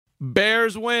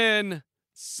Bears win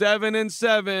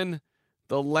 7-7.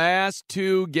 The last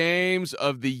two games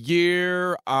of the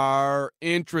year are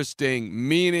interesting,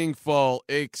 meaningful,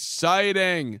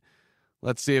 exciting.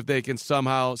 Let's see if they can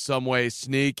somehow, some way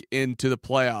sneak into the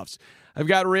playoffs. I've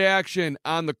got a reaction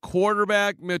on the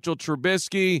quarterback, Mitchell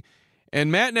Trubisky.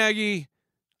 And Matt Nagy,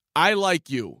 I like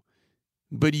you,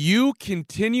 but you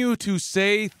continue to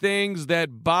say things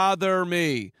that bother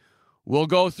me. We'll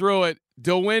go through it.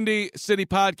 The Windy City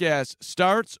Podcast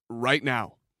starts right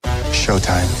now.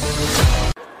 Showtime.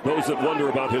 Those that wonder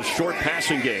about his short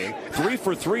passing game, 3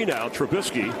 for 3 now,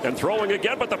 Trubisky, and throwing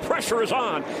again, but the pressure is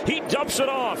on. He dumps it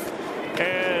off,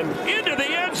 and into the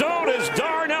end zone is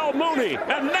Darnell Mooney,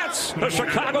 and that's the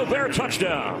Chicago Bear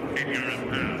touchdown.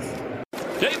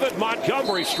 David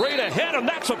Montgomery straight ahead, and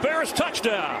that's a Bears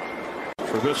touchdown.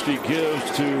 Trubisky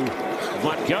gives to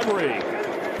Montgomery,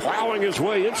 plowing his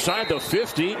way inside the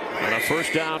 50, and a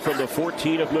first down from the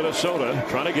 14 of Minnesota.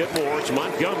 Trying to get more. It's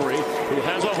Montgomery who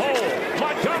has a hole.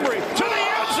 Montgomery to the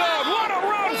end zone. What a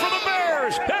run for the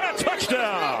Bears, and a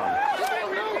touchdown.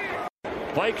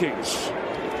 Vikings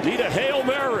need a Hail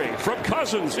Mary from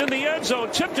Cousins in the end zone,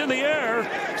 tipped in the air,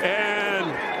 and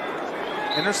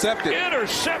intercepted.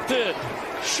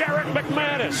 Sherrick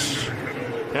McManus.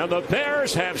 And the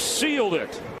Bears have sealed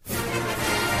it.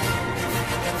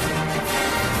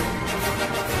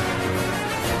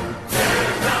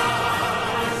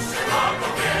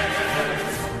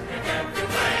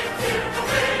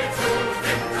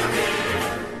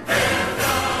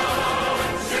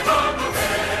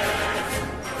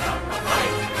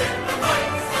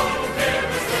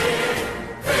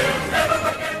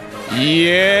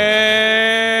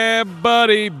 Yeah,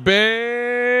 buddy,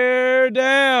 bear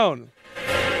down.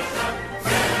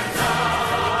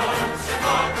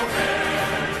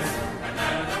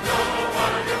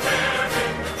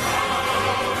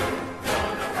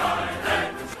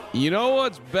 You know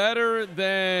what's better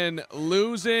than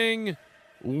losing?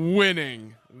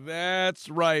 Winning. That's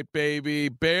right, baby.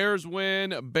 Bears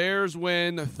win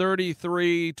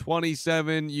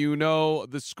 33-27. You know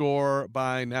the score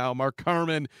by now. Mark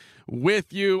Carman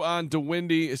with you on the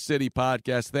Windy City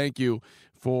Podcast. Thank you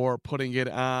for putting it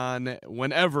on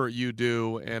whenever you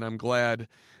do, and I'm glad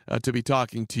to be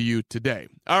talking to you today.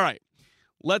 All right,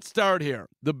 let's start here.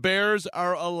 The Bears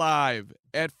are alive.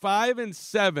 At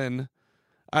 5-7,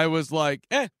 I was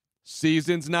like,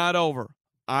 season's not over.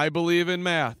 I believe in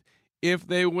math. If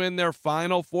they win their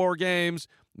final 4 games,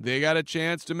 they got a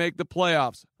chance to make the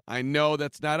playoffs. I know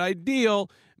that's not ideal,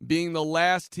 being the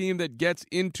last team that gets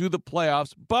into the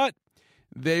playoffs, but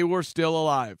they were still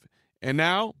alive. And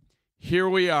now, here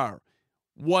we are.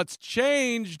 What's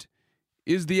changed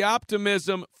is the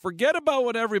optimism. Forget about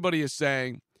what everybody is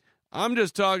saying. I'm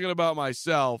just talking about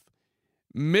myself.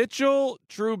 Mitchell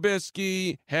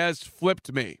Trubisky has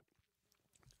flipped me.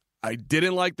 I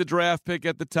didn't like the draft pick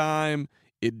at the time.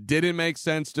 It didn't make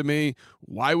sense to me.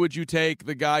 Why would you take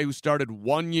the guy who started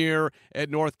 1 year at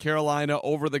North Carolina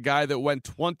over the guy that went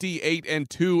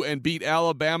 28-2 and beat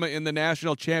Alabama in the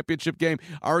national championship game?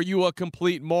 Are you a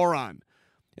complete moron?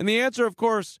 And the answer, of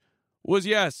course, was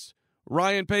yes.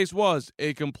 Ryan Pace was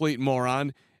a complete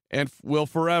moron and will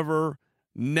forever,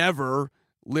 never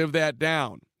live that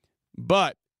down.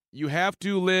 But you have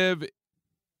to live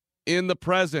in the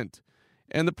present.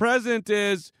 And the present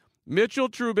is Mitchell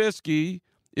Trubisky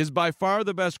is by far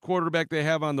the best quarterback they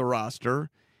have on the roster,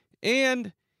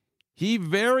 and he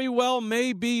very well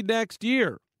may be next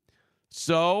year.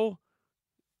 So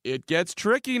it gets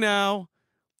tricky now.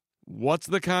 What's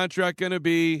the contract going to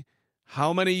be?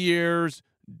 How many years?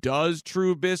 Does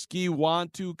Trubisky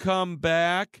want to come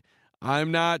back?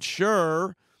 I'm not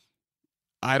sure.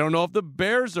 I don't know if the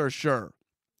Bears are sure.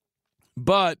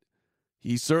 But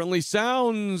he certainly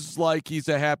sounds like he's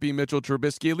a happy Mitchell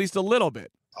Trubisky, at least a little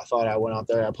bit. I thought I went out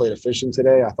there, I played efficient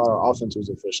today. I thought our offense was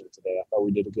efficient today. I thought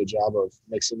we did a good job of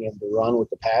mixing in the run with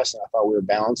the pass, and I thought we were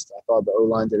balanced. I thought the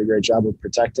O-line did a great job of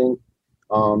protecting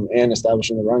and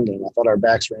establishing the run game. I thought our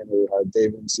backs ran really hard.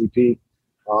 David and CP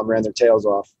ran their tails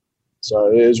off. So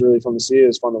it was really fun to see. It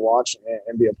was fun to watch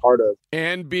and be a part of.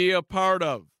 And be a part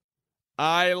of.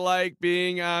 I like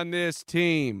being on this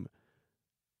team.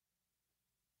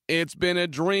 It's been a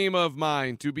dream of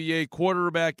mine to be a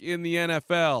quarterback in the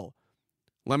NFL.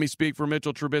 Let me speak for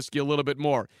Mitchell Trubisky a little bit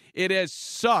more. It has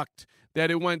sucked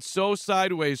that it went so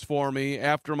sideways for me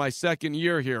after my second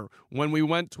year here. When we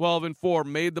went 12-4,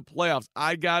 made the playoffs,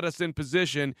 I got us in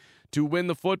position to win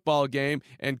the football game,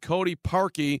 and Cody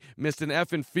Parkey missed an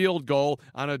effing field goal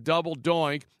on a double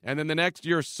doink, and then the next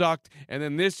year sucked, and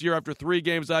then this year after 3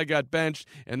 games I got benched,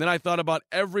 and then I thought about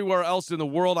everywhere else in the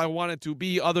world I wanted to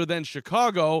be other than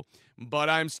Chicago. but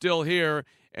I'm still here,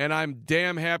 and I'm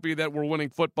damn happy that we're winning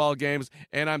football games,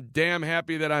 and I'm damn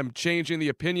happy that I'm changing the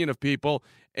opinion of people.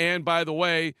 And by the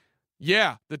way,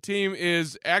 yeah, the team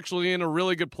is actually in a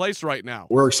really good place right now.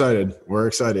 We're excited.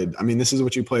 I mean, this is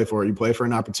what you play for. You play for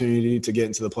an opportunity to get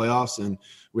into the playoffs, and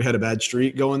we had a bad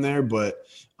streak going there, but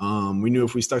we knew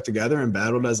if we stuck together and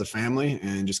battled as a family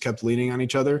and just kept leaning on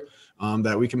each other,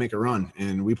 that we can make a run.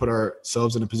 And we put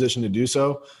ourselves in a position to do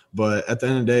so. But at the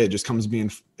end of the day,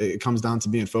 it comes down to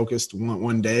being focused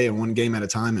one day and one game at a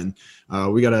time.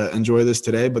 And we got to enjoy this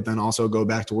today, but then also go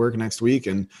back to work next week.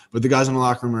 But the guys in the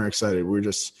locker room are excited.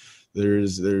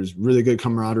 There's really good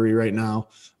camaraderie right now,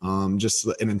 just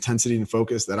an intensity and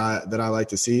focus that I like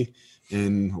to see,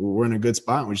 and we're in a good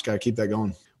spot, and we just got to keep that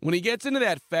going. When he gets into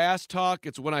that fast talk,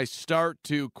 it's when I start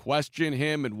to question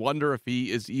him and wonder if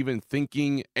he is even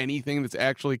thinking anything that's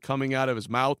actually coming out of his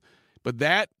mouth. But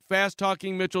that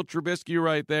fast-talking Mitchell Trubisky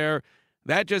right there,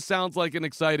 that just sounds like an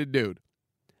excited dude.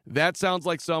 That sounds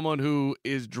like someone who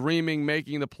is dreaming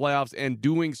making the playoffs and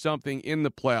doing something in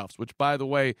the playoffs, which, by the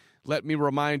way, let me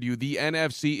remind you, the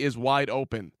NFC is wide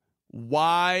open.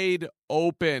 Wide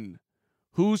open.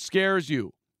 Who scares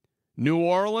you? New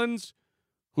Orleans,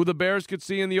 who the Bears could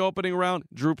see in the opening round?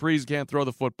 Drew Brees can't throw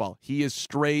the football. He is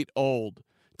straight old.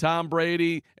 Tom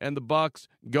Brady and the Bucs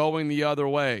going the other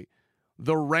way.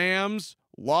 The Rams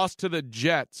lost to the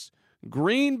Jets.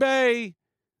 Green Bay,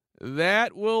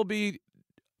 that will be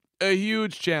a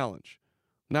huge challenge.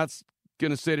 Not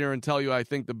going to sit here and tell you I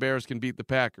think the Bears can beat the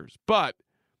Packers, but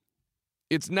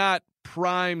it's not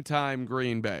primetime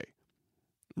Green Bay.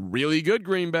 Really good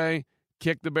Green Bay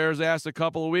kicked the Bears' ass a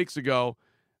couple of weeks ago,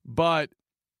 but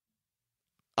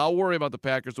I'll worry about the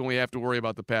Packers when we have to worry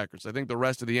about the Packers. I think the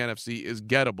rest of the NFC is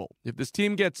gettable. If this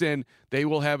team gets in, they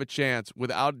will have a chance,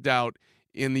 without doubt,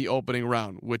 in the opening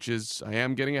round, which is, I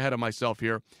am getting ahead of myself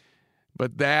here,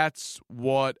 but that's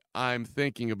what I'm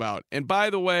thinking about. And by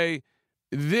the way,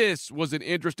 this was an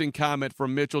interesting comment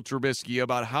from Mitchell Trubisky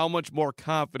about how much more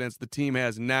confidence the team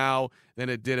has now than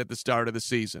it did at the start of the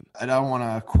season. I don't want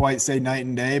to quite say night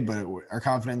and day, but our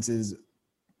confidence is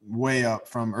way up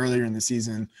from earlier in the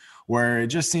season, where it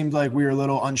just seemed like we were a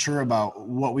little unsure about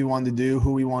what we wanted to do,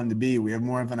 who we wanted to be. We have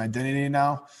more of an identity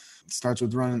now. It starts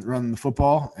with running the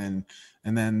football and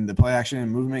then the play action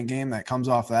and movement game that comes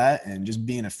off that, and just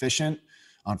being efficient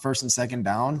on first and second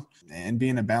down and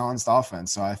being a balanced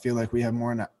offense. So I feel like we have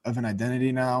more of an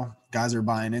identity now. Guys are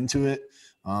buying into it.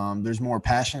 There's more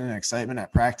passion and excitement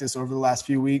at practice over the last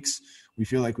few weeks. We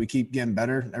feel like we keep getting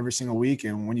better every single week.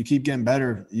 And when you keep getting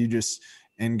better,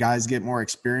 and guys get more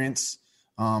experience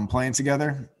playing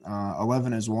together.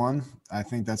 11 is 1. I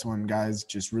think that's when guys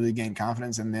just really gain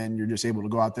confidence, and then you're just able to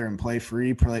go out there and play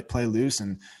free, play loose,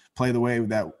 and play the way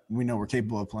that we know we're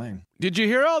capable of playing. Did you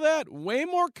hear all that? Way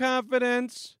more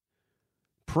confidence,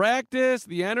 practice,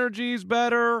 the energy's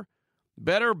better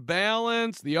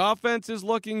balance, the offense is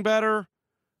looking better.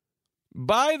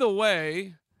 By the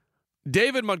way,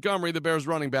 David Montgomery, the Bears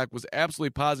running back, was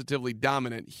absolutely positively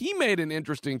dominant. He made an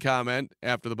interesting comment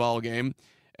after the ball game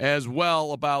as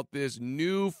well about this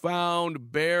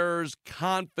newfound Bears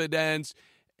confidence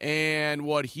and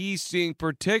what he's seeing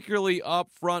particularly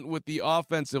up front with the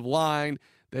offensive line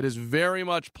that is very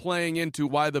much playing into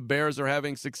why the Bears are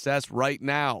having success right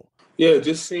now. Yeah,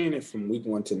 just seeing it from week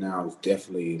 1 to now is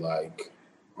definitely like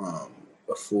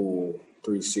a full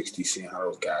 360, seeing how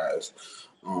those guys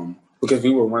because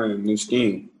we were running a new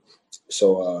scheme.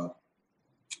 So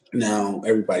now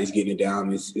everybody's getting it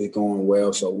down. It's going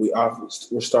well. So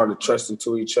we're starting to trust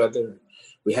into each other.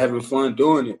 We're having fun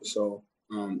doing it. So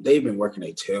they've been working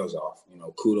their tails off.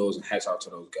 Kudos and hats off to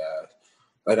those guys.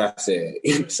 Like I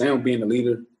said, Sam being the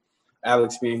leader,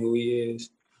 Alex being who he is,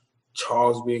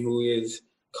 Charles being who he is,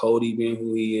 Cody being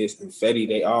who he is, and Fetty,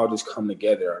 they all just come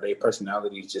together. Their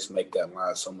personalities just make that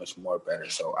line so much more better.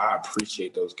 So I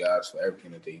appreciate those guys for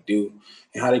everything that they do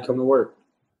and how they come to work.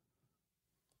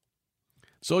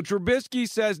 So Trubisky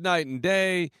says night and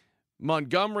day.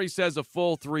 Montgomery says a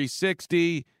full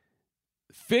 360.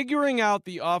 Figuring out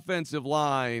the offensive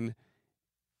line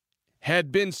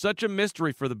had been such a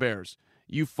mystery for the Bears.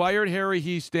 You fired Harry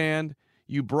Hiestand.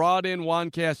 You brought in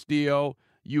Juan Castillo.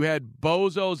 You had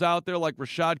bozos out there like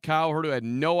Rashad Cowherd who had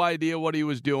no idea what he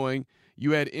was doing.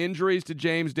 You had injuries to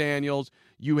James Daniels.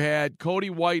 You had Cody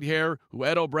Whitehair, who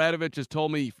Ed O'Bradovich has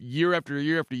told me year after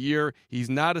year after year, he's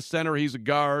not a center, he's a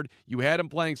guard. You had him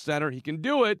playing center. He can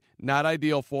do it. Not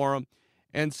ideal for him.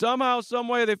 And somehow, some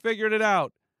way, they figured it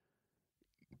out.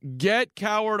 Get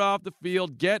Cowherd off the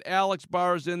field. Get Alex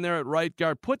Bars in there at right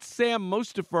guard. Put Sam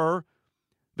Mustipher,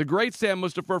 the great Sam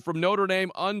Mustipher from Notre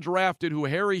Dame, undrafted, who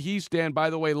Harry Hiestand, by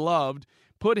the way, loved.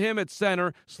 put him at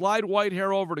center, slide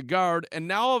Whitehair over to guard, and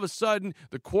now all of a sudden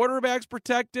the quarterback's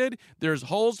protected, there's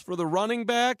holes for the running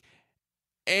back,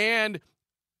 and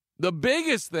the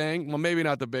biggest thing, well, maybe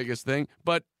not the biggest thing,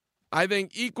 but I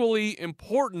think equally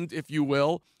important, if you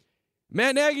will,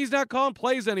 Matt Nagy's not calling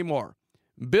plays anymore.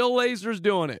 Bill Lazor's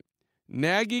doing it.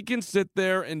 Nagy can sit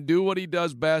there and do what he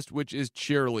does best, which is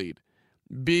cheerlead.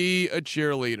 Be a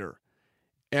cheerleader.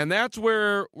 And that's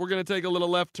where we're going to take a little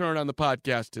left turn on the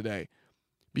podcast today.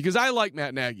 Because I like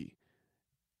Matt Nagy.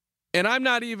 And I'm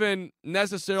not even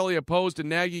necessarily opposed to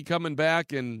Nagy coming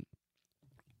back and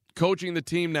coaching the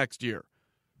team next year.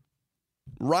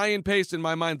 Ryan Pace, in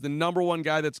my mind, is the number one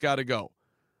guy that's got to go.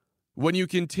 When you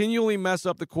continually mess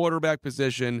up the quarterback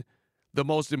position, the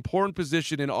most important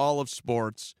position in all of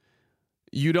sports,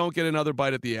 you don't get another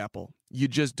bite at the apple. You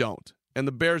just don't. And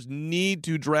the Bears need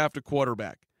to draft a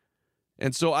quarterback.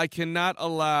 And so I cannot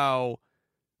allow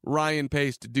Ryan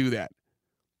Pace to do that.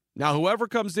 Now, whoever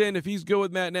comes in, if he's good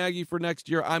with Matt Nagy for next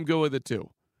year, I'm good with it too.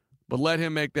 But let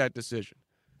him make that decision.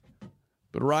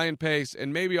 But Ryan Pace,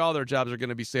 and maybe all their jobs are going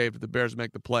to be saved if the Bears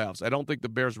make the playoffs. I don't think the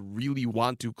Bears really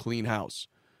want to clean house.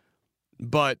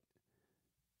 But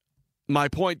my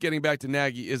point, getting back to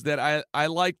Nagy, is that I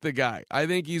like the guy. I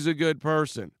think he's a good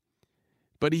person.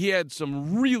 But he had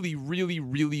some really, really,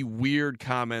 really weird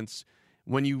comments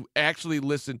when you actually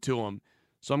listen to him.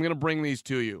 So I'm going to bring these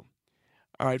to you.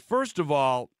 All right, first of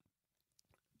all,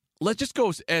 let's just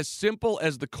go as simple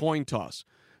as the coin toss.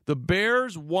 The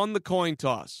Bears won the coin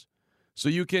toss. So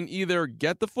you can either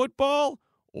get the football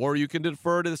or you can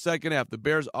defer to the second half. The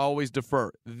Bears always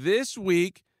defer. This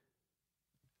week,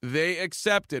 they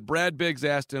accepted. Brad Biggs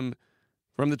asked him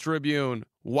from the Tribune,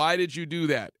 why did you do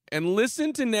that? And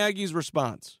listen to Nagy's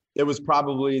response. It was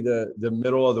probably the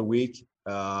middle of the week,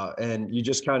 and you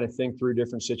just kind of think through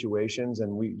different situations,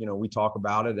 and we talk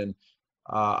about it. And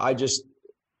I just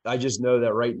know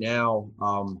that right now,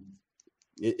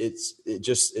 it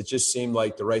just seemed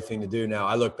like the right thing to do. Now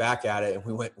I look back at it, and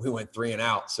we went 3 and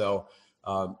out, so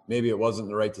maybe it wasn't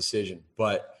the right decision,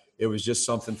 but it was just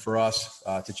something for us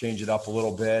to change it up a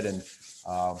little bit, and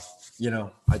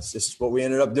this is what we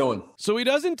ended up doing. So he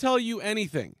doesn't tell you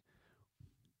anything.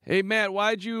 Hey, Matt,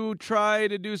 why'd you try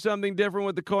to do something different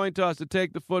with the coin toss to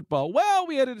take the football? Well,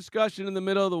 we had a discussion in the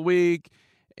middle of the week,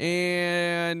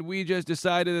 and we just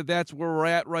decided that that's where we're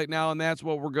at right now, and that's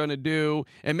what we're going to do.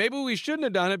 And maybe we shouldn't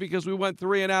have done it because we went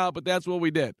 3 and out, but that's what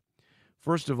we did.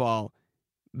 First of all,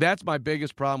 that's my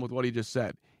biggest problem with what he just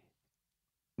said.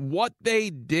 What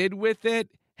they did with it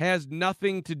has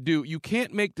nothing to do. You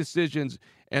can't make decisions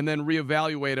and then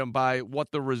reevaluate them by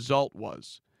what the result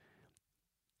was.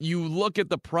 You look at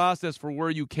the process for where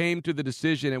you came to the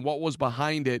decision and what was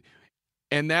behind it,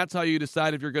 and that's how you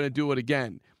decide if you're going to do it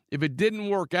again. If it didn't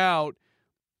work out,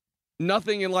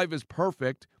 nothing in life is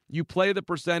perfect. You play the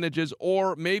percentages,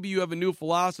 or maybe you have a new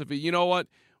philosophy. You know what?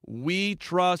 We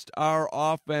trust our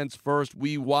offense first.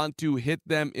 We want to hit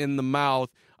them in the mouth.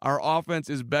 Our offense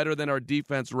is better than our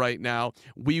defense right now.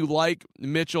 We like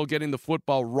Mitchell getting the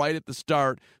football right at the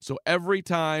start. So every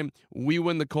time we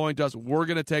win the coin toss, we're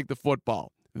going to take the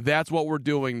football. That's what we're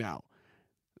doing now.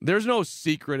 There's no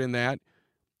secret in that.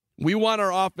 We want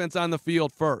our offense on the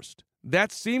field first.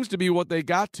 That seems to be what they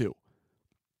got to.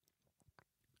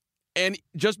 And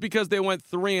just because they went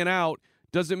 3 and out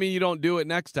doesn't mean you don't do it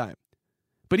next time.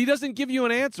 But he doesn't give you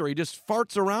an answer. He just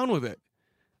farts around with it.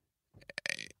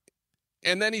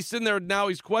 And then he's sitting there, now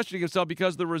he's questioning himself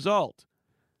because of the result.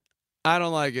 I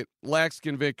don't like it. Lacks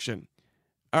conviction.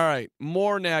 All right,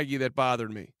 more Nagy that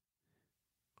bothered me.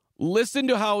 Listen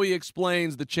to how he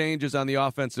explains the changes on the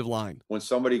offensive line. When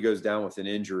somebody goes down with an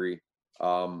injury,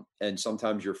 and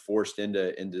sometimes you're forced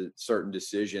into certain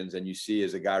decisions, and you see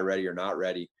is a guy ready or not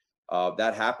ready.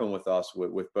 That happened with us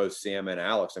with both Sam and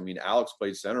Alex. I mean, Alex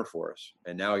played center for us,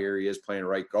 and now here he is playing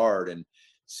right guard, and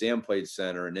Sam played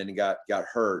center, and then he got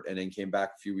hurt, and then came back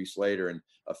a few weeks later, and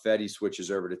Afedi switches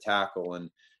over to tackle,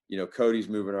 and Cody's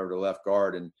moving over to left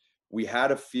guard, and we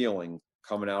had a feeling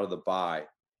coming out of the bye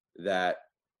that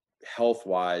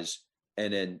health-wise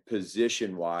and then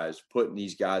position-wise, putting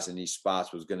these guys in these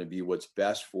spots was going to be what's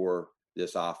best for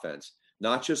this offense,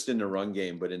 not just in the run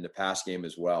game, but in the pass game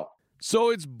as well. So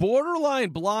it's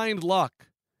borderline blind luck.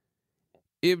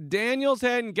 If Daniels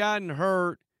hadn't gotten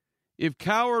hurt, if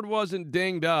Coward wasn't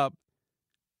dinged up,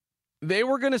 they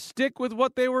were going to stick with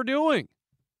what they were doing.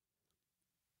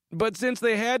 But since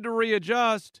they had to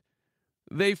readjust,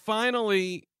 they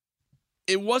finally,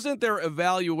 it wasn't their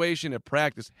evaluation at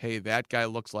practice. Hey, that guy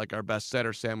looks like our best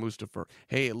center, Sam Mustipher.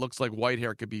 Hey, it looks like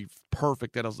Whitehair could be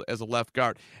perfect as a left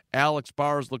guard. Alex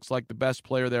Bars looks like the best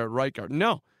player there at right guard.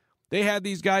 No. They had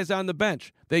these guys on the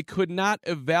bench. They could not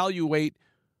evaluate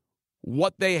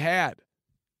what they had.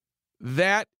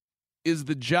 That is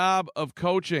the job of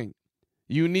coaching.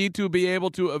 You need to be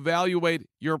able to evaluate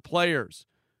your players.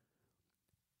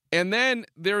 And then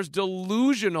there's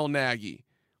delusional Nagy.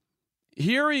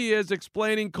 Here he is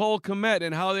explaining Cole Kmet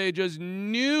and how they just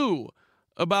knew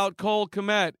about Cole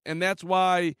Kmet, and that's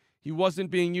why he wasn't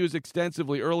being used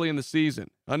extensively early in the season.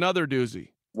 Another doozy.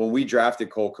 When we drafted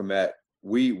Cole Kmet,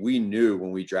 we knew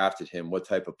when we drafted him what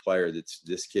type of player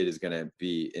this kid is going to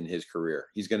be in his career.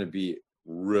 He's going to be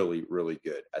really, really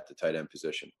good at the tight end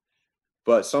position.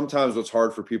 But sometimes what's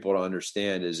hard for people to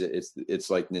understand is it's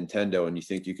like Nintendo, and you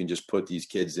think you can just put these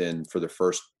kids in for the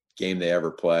first game they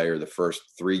ever play or the first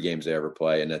 3 games they ever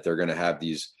play, and that they're going to have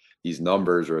these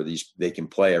numbers or they can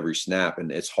play every snap,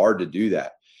 and it's hard to do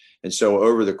that. And so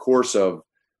over the course of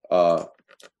the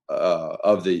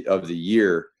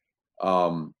year,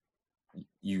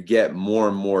 you get more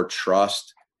and more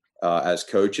trust as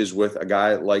coaches with a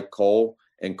guy like Cole,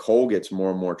 and Cole gets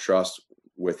more and more trust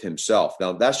with himself.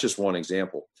 Now, that's just one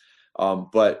example.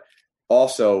 But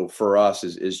also for us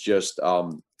is just,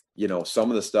 some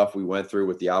of the stuff we went through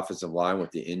with the offensive line with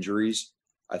the injuries,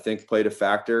 I think played a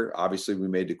factor. Obviously, we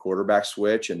made the quarterback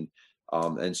switch, and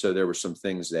so there were some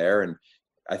things there. And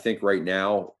I think right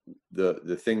now,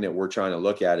 the thing that we're trying to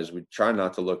look at is we try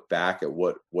not to look back at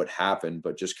what happened,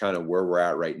 but just kind of where we're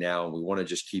at right now. And we want to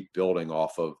just keep building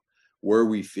off of where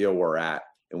we feel we're at.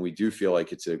 And we do feel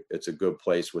like it's a good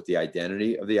place with the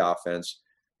identity of the offense,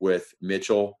 with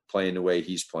Mitchell playing the way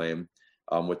he's playing,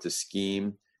 with the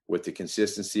scheme, with the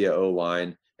consistency of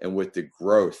O-line, and with the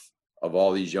growth of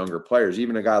all these younger players.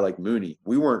 Even a guy like Mooney,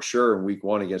 we weren't sure in week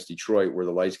 1 against Detroit were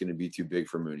the lights going to be too big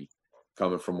for Mooney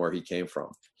coming from where he came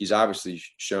from. He's obviously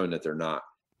shown that they're not.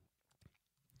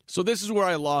 So this is where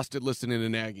I lost it listening to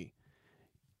Nagy.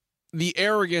 The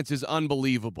arrogance is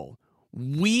unbelievable.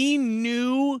 We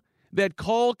knew that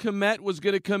Cole Kmet was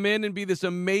going to come in and be this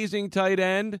amazing tight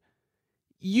end.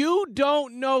 You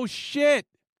don't know shit.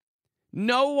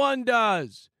 No one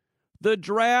does. The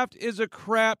draft is a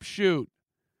crapshoot.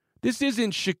 This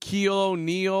isn't Shaquille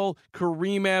O'Neal,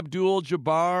 Kareem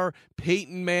Abdul-Jabbar,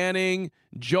 Peyton Manning,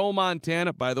 Joe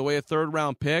Montana, by the way, a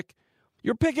 3rd-round pick.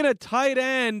 You're picking a tight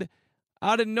end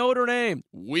out of Notre Dame.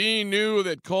 We knew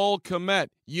that Cole Kmet.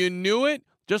 You knew it?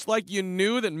 Just like you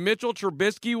knew that Mitchell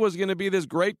Trubisky was going to be this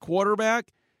great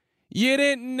quarterback? You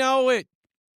didn't know it,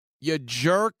 you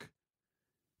jerk.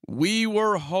 We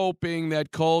were hoping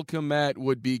that Cole Kmet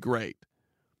would be great.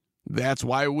 That's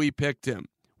why we picked him.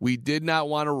 We did not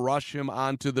want to rush him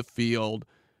onto the field.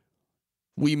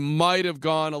 We might have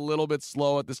gone a little bit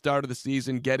slow at the start of the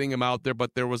season getting him out there,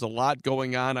 but there was a lot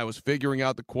going on. I was figuring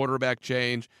out the quarterback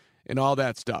change and all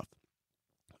that stuff.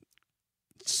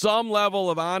 Some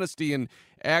level of honesty and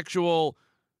actual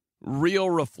real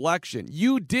reflection.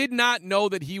 You did not know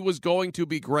that he was going to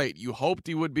be great. You hoped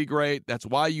he would be great. That's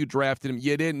why you drafted him.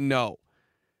 You didn't know.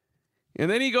 And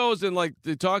then he goes and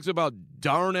it talks about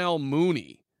Darnell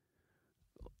Mooney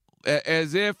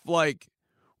as if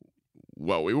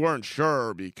we weren't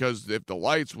sure because if the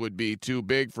lights would be too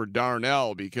big for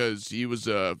Darnell because he was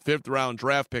a 5th-round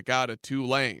draft pick out of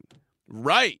Tulane.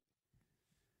 Right.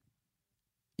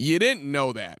 You didn't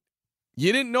know that.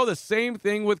 You didn't know the same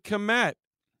thing with Kmet.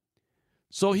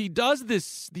 So he does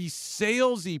these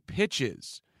salesy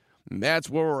pitches. And that's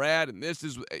where we're at. And this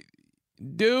is,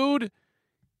 dude,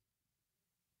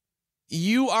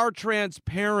 you are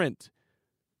transparent.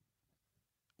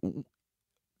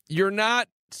 You're not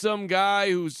some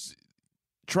guy who's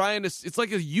trying to, it's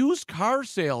like a used car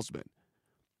salesman.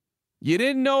 You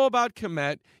didn't know about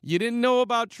Kmet. You didn't know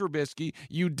about Trubisky.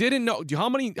 You didn't know. How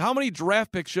many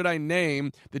draft picks should I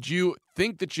name that you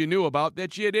think that you knew about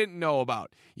that you didn't know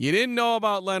about? You didn't know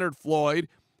about Leonard Floyd.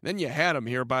 Then you had him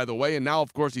here, by the way, and now,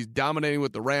 of course, he's dominating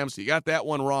with the Rams, so you got that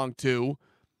one wrong, too.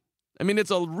 I mean, it's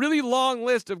a really long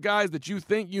list of guys that you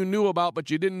think you knew about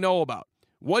but you didn't know about.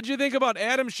 What'd you think about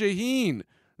Adam Shaheen?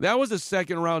 That was a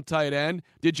 2nd-round tight end.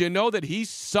 Did you know that he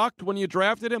sucked when you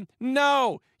drafted him?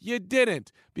 No, you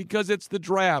didn't, because it's the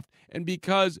draft and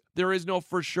because there is no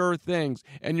for sure things,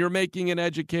 and you're making an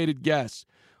educated guess.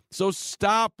 So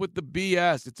stop with the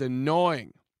BS. It's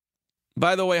annoying.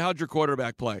 By the way, how'd your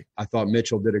quarterback play? I thought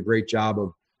Mitchell did a great job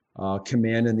of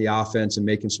commanding the offense and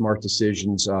making smart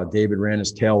decisions. David ran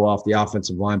his tail off. The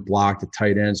offensive line blocked. The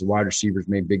tight ends, the wide receivers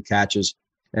made big catches,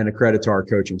 and a credit to our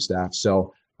coaching staff.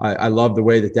 So I love the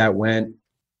way that went.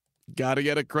 Got to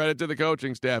get a credit to the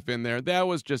coaching staff in there. That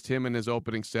was just him in his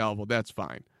opening salvo. That's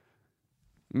fine.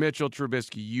 Mitchell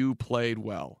Trubisky, you played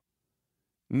well.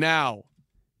 Now,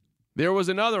 there was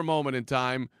another moment in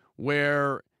time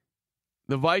where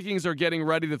the Vikings are getting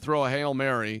ready to throw a Hail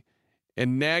Mary,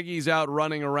 and Nagy's out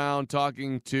running around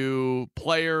talking to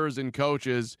players and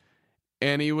coaches,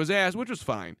 and he was asked, which was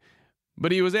fine,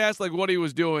 but he was asked like what he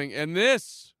was doing, and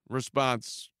this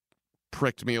response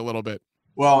pricked me a little bit.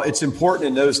 Well, it's important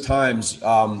in those times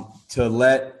to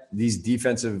let these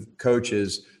defensive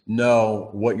coaches know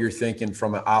what you're thinking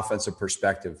from an offensive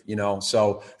perspective,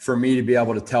 So for me to be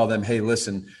able to tell them, hey,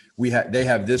 listen, they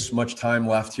have this much time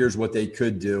left. Here's what they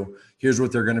could do. Here's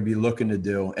what they're going to be looking to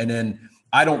do. And then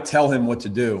I don't tell him what to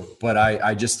do, but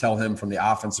I just tell him from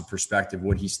the offensive perspective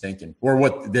what he's thinking or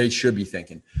what they should be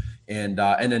thinking. And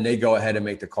then they go ahead and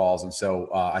make the calls. And so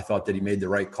I thought that he made the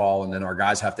right call, and then our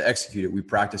guys have to execute it. We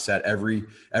practice that every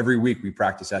week. We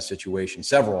practice that situation,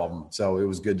 several of them. So it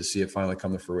was good to see it finally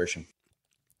come to fruition.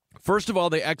 First of all,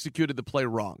 they executed the play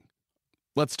wrong.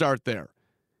 Let's start there.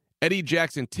 Eddie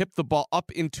Jackson tipped the ball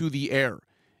up into the air.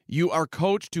 You are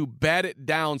coached to bat it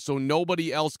down so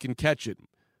nobody else can catch it.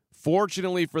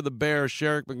 Fortunately for the Bears,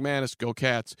 Sherrick McManus, go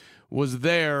Cats, was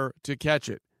there to catch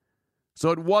it. So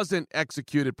it wasn't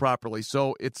executed properly.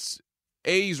 So it's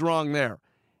A's wrong there.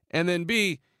 And then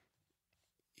B,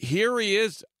 here he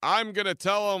is. I'm going to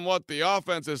tell him what the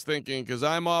offense is thinking because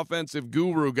I'm offensive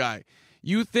guru guy.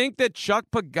 You think that Chuck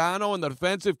Pagano and the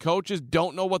defensive coaches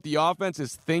don't know what the offense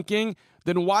is thinking?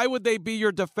 Then why would they be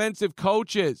your defensive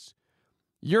coaches?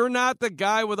 You're not the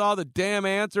guy with all the damn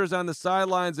answers on the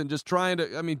sidelines and just trying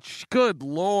to, good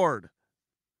Lord.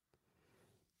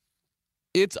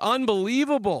 It's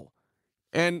unbelievable.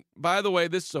 And by the way,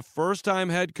 this is a first-time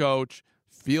head coach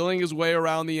feeling his way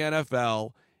around the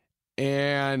NFL,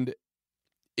 and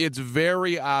it's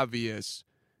very obvious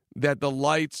that the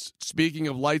lights, speaking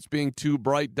of lights being too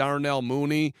bright, Darnell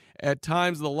Mooney, at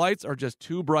times the lights are just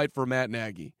too bright for Matt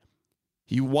Nagy.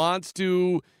 He wants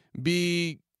to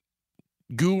be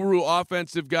guru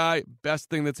offensive guy. Best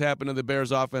thing that's happened to the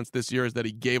Bears offense this year is that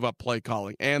he gave up play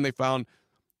calling, and they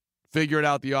figured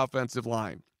out the offensive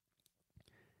line.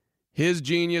 His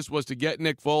genius was to get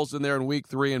Nick Foles in there in week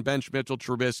 3 and bench Mitchell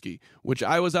Trubisky, which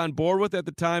I was on board with at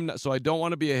the time, so I don't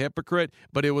want to be a hypocrite,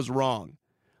 but it was wrong.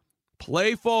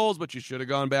 Play Foles, but you should have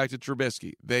gone back to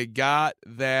Trubisky. They got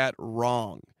that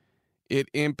wrong. It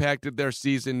impacted their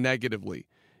season negatively.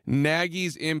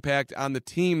 Nagy's impact on the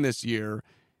team this year,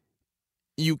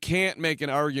 you can't make an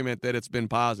argument that it's been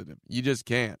positive. You just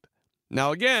can't.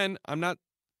 Now, again, I'm not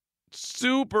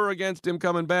super against him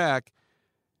coming back,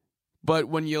 but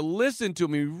when you listen to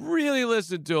him, you really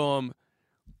listen to him,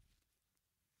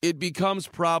 it becomes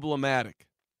problematic.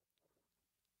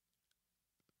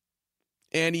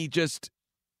 And he just,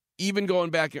 even going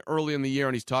back early in the year,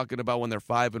 and he's talking about when they're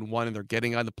 5-1 and they're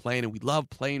getting on the plane, and we love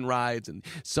plane rides, and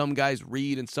some guys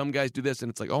read and some guys do this,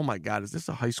 and it's like, oh my God, is this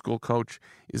a high school coach?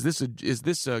 Is this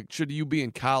a should you be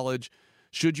in college?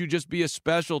 Should you just be a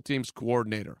special teams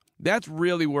coordinator? That's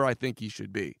really where I think he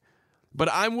should be. But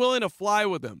I'm willing to fly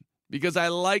with him because I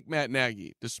like Matt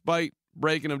Nagy, despite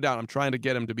breaking him down. I'm trying to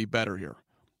get him to be better here.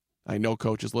 I know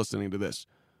coach is listening to this.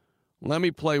 Let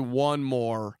me play one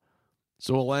more.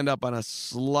 So we'll end up on a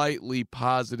slightly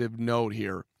positive note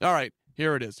here. All right,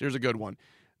 here it is. Here's a good one.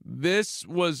 This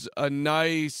was a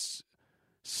nice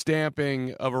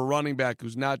stamping of a running back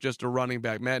who's not just a running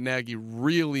back. Matt Nagy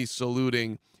really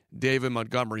saluting David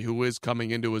Montgomery, who is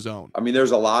coming into his own. I mean, there's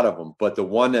a lot of them, but the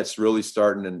one that's really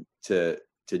starting to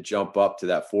jump up to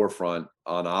that forefront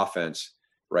on offense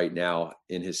right now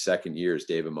in his second year is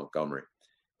David Montgomery.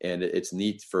 And it's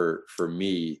neat for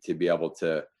me to be able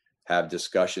to have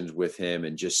discussions with him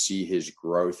and just see his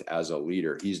growth as a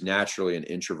leader. He's naturally an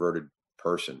introverted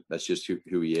person. That's just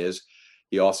who he is.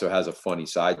 He also has a funny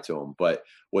side to him. But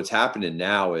what's happening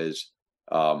now is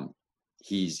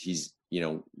he's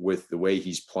with the way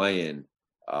he's playing,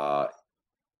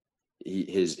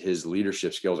 his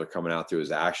leadership skills are coming out through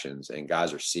his actions, and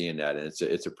guys are seeing that. And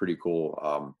it's a pretty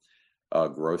cool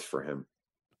growth for him.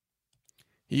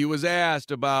 He was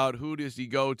asked about who does he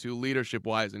go to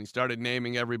leadership-wise, and he started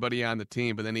naming everybody on the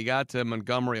team, but then he got to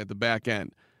Montgomery at the back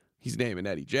end. He's naming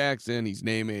Eddie Jackson. He's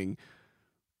naming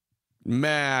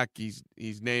Mack. He's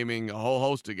naming a whole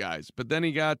host of guys. But then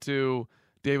he got to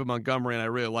David Montgomery, and I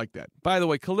really like that. By the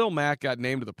way, Khalil Mack got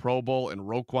named to the Pro Bowl, and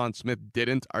Roquan Smith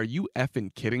didn't. Are you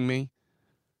effing kidding me?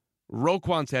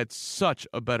 Roquan's had such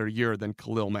a better year than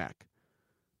Khalil Mack.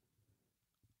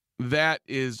 That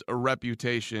is a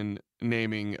reputation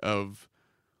naming of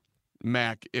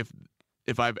Mack if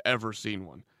I've ever seen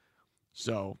one.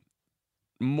 So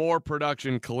more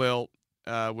production Khalil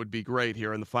would be great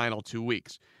here in the final 2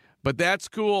 weeks. But that's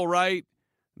cool, right?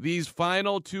 These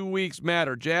final 2 weeks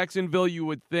matter. Jacksonville, you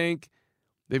would think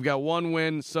they've got one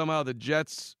win. Somehow the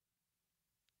Jets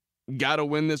got to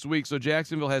win this week. So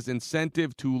Jacksonville has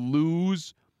incentive to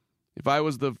lose. If I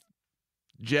was the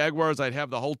Jaguars, I'd have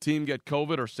the whole team get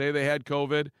COVID or say they had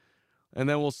COVID, and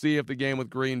then we'll see if the game with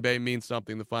Green Bay means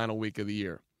something the final week of the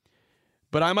year.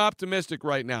 But I'm optimistic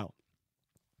right now.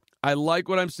 I like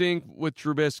what I'm seeing with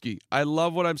Trubisky. I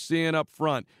love what I'm seeing up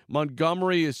front.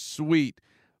 Montgomery is sweet.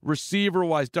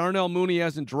 Receiver-wise, Darnell Mooney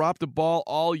hasn't dropped the ball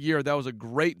all year. That was a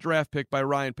great draft pick by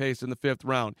Ryan Pace in the 5th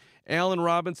round. Allen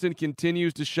Robinson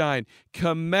continues to shine.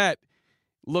 Kmet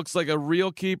looks like a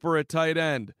real keeper at tight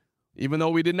end, even though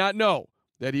we did not know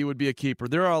that he would be a keeper.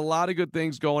 There are a lot of good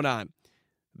things going on.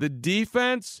 The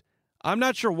defense, I'm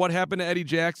not sure what happened to Eddie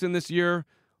Jackson this year,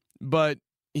 but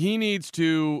he needs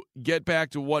to get back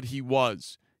to what he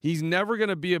was. He's never going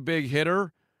to be a big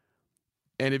hitter.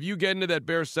 And if you get into that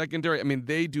Bears secondary, I mean,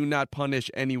 they do not punish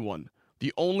anyone.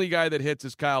 The only guy that hits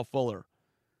is Kyle Fuller.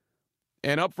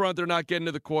 And up front, they're not getting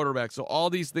to the quarterback. So all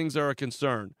these things are a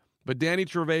concern. But Danny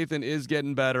Trevathan is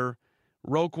getting better.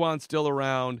 Roquan's still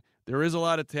around. There is a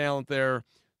lot of talent there.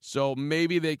 So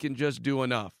maybe they can just do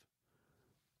enough.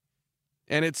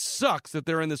 And it sucks that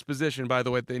they're in this position, by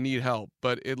the way, that they need help.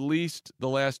 But at least the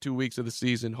last 2 weeks of the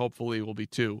season, hopefully will be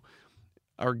 2,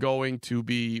 are going to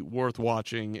be worth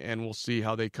watching, and we'll see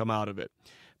how they come out of it.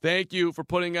 Thank you for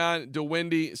putting on the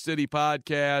Windy City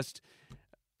Podcast.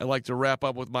 I'd like to wrap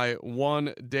up with my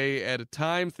 1 day at a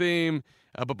time theme.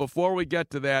 But before we get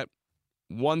to that,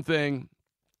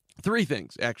 3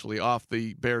 things, actually, off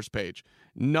the Bears page.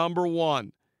 Number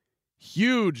 1,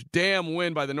 huge damn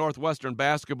win by the Northwestern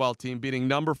basketball team, beating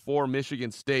number 4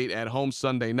 Michigan State at home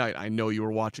Sunday night. I know you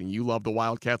were watching. You love the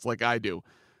Wildcats like I do.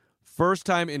 First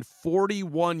time in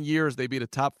 41 years they beat a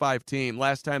top 5 team.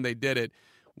 Last time they did it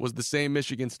was the same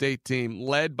Michigan State team,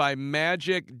 led by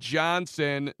Magic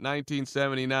Johnson,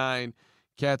 1979.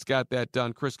 Cats got that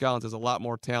done. Chris Collins has a lot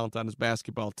more talent on his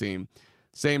basketball team.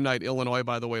 Same night, Illinois,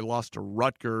 by the way, lost to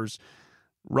Rutgers.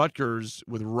 Rutgers,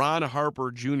 with Ron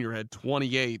Harper Jr., had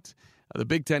 28. The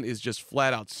Big Ten is just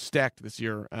flat out stacked this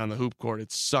year on the hoop court.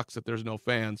 It sucks that there's no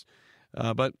fans,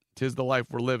 but 'tis the life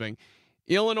we're living.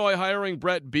 Illinois hiring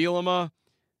Brett Bielema.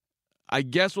 I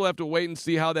guess we'll have to wait and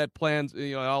see how that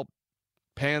all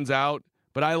pans out,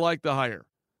 but I like the hire.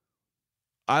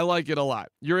 I like it a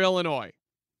lot. You're Illinois.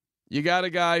 You got a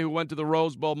guy who went to the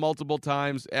Rose Bowl multiple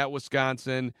times at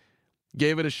Wisconsin,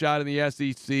 gave it a shot in the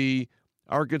SEC.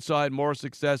 Arkansas had more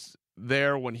success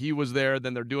there when he was there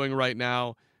than they're doing right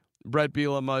now. Brett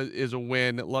Bielema is a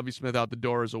win. Lovie Smith out the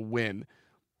door is a win.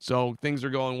 So things are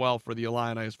going well for the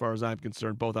Illini as far as I'm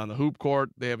concerned, both on the hoop court.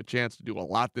 They have a chance to do a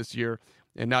lot this year.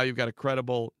 And now you've got a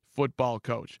credible football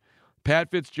coach.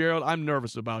 Pat Fitzgerald, I'm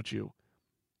nervous about you.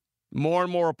 More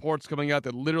and more reports coming out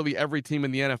that literally every team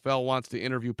in the NFL wants to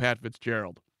interview Pat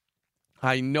Fitzgerald.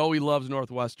 I know he loves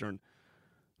Northwestern,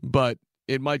 but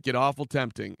it might get awful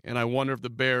tempting, and I wonder if the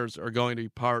Bears are going to be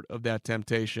part of that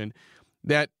temptation.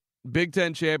 That Big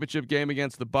Ten championship game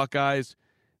against the Buckeyes,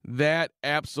 that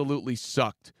absolutely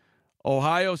sucked.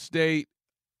 Ohio State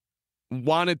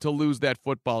wanted to lose that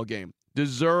football game,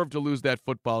 deserved to lose that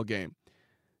football game.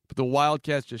 But the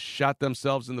Wildcats just shot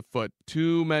themselves in the foot.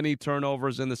 Too many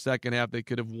turnovers in the second half. They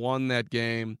could have won that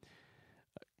game.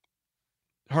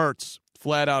 Hurts,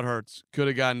 flat out hurts. Could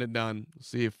have gotten it done.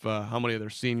 See if how many of their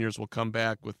seniors will come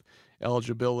back with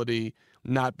eligibility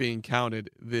not being counted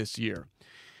this year.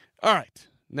 All right,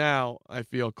 now I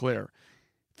feel clear.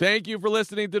 Thank you for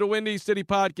listening to the Windy City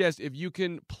Podcast. If you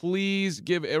can please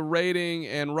give a rating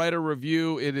and write a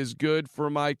review, it is good for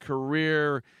my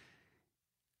career.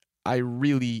 I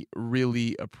really,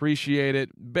 really appreciate it.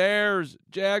 Bears,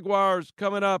 Jaguars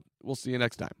coming up. We'll see you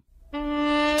next time.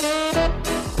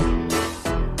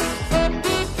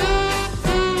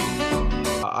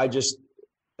 I just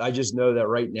know that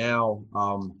right now,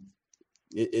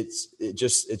 it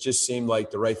just seemed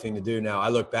like the right thing to do. Now I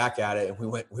look back at it and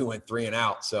we went 3 and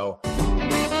out. So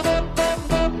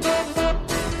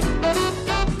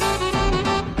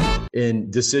in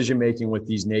decision making with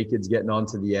these nakeds getting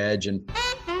onto the edge and.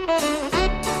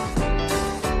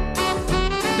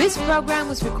 This program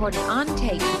was recorded on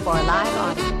tape for a live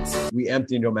audience. We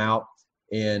emptied them out,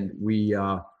 and we.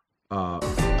 You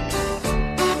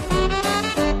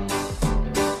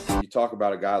talk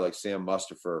about a guy like Sam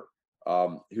Mustipher,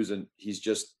 he's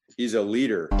a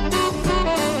leader.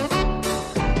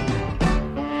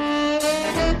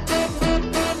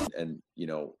 And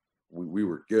we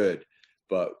were good,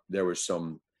 but there was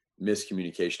some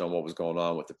miscommunication on what was going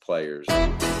on with the players.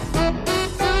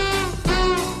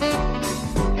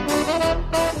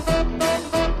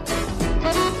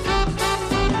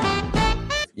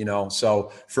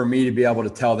 So for me to be able to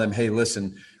tell them, hey,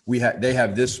 listen, they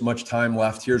have this much time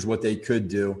left. Here's what they could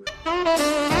do.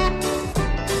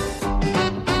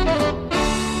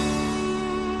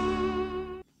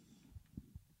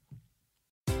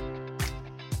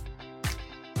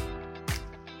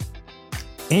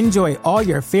 Enjoy all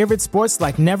your favorite sports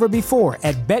like never before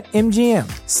at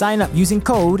BetMGM. Sign up using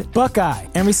code Buckeye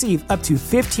and receive up to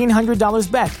 $1,500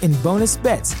 back in bonus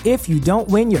bets if you don't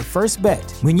win your first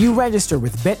bet. When you register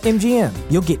with BetMGM,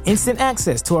 you'll get instant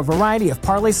access to a variety of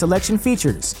parlay selection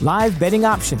features, live betting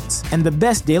options, and the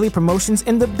best daily promotions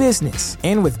in the business.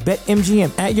 And with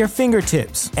BetMGM at your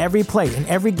fingertips, every play and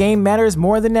every game matters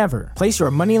more than ever. Place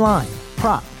your money line,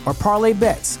 prop, or parlay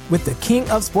bets with the king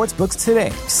of sportsbooks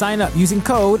today. Sign up using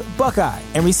code Buckeye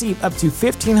and receive up to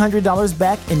 $1,500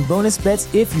 back in bonus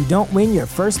bets if you don't win your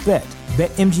first bet.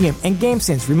 BetMGM and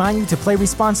GameSense remind you to play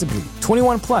responsibly.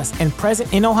 21 plus and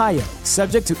present in Ohio,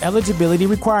 subject to eligibility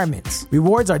requirements.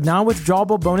 Rewards are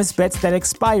non-withdrawable bonus bets that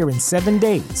expire in 7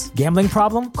 days. Gambling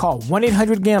problem? Call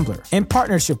 1-800-GAMBLER. In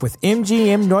partnership with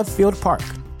MGM Northfield Park.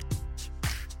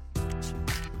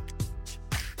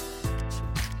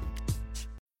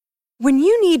 When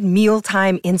you need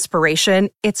mealtime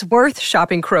inspiration, it's worth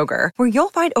shopping Kroger, where you'll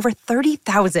find over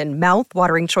 30,000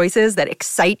 mouth-watering choices that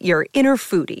excite your inner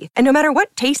foodie. And no matter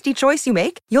what tasty choice you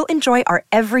make, you'll enjoy our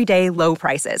everyday low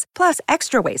prices, plus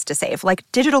extra ways to save, like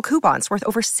digital coupons worth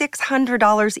over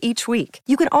 $600 each week.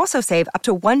 You can also save up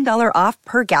to $1 off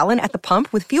per gallon at the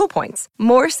pump with fuel points.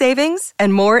 More savings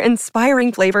and more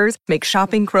inspiring flavors make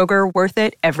shopping Kroger worth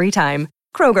it every time.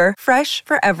 Kroger, fresh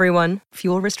for everyone.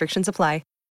 Fuel restrictions apply.